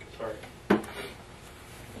 Sorry.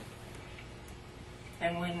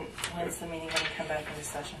 And when's the meeting going to come back into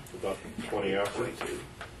session? About 20 after. Or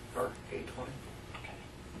 8:20.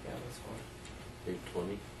 Yeah, that's fine.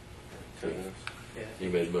 8:20. 10 minutes. Yeah. You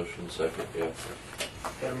made motion second, yeah.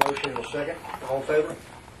 Got a motion and a second. All in favor?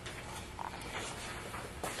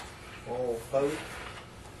 All opposed?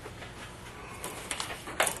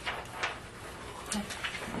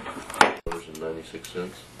 $96.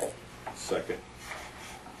 Second.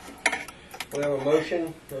 We have a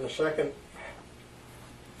motion and a second.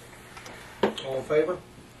 All in favor?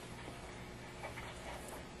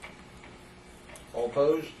 All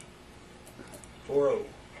opposed? 4-0.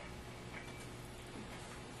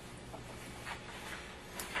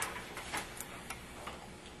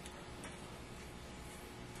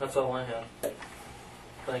 That's all I have.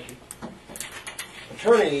 Thank you.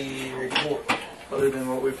 Attorney report. Other than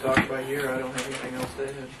what we've talked about here, I don't have anything else to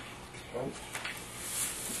add.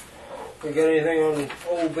 We got anything on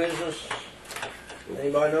old business?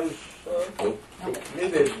 Anybody knows? Nope. New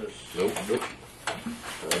business. Nope.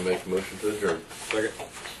 I make a motion to adjourn. Second.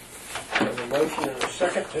 Have a motion and a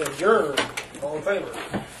second to adjourn. All in favor?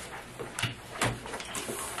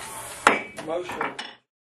 Motion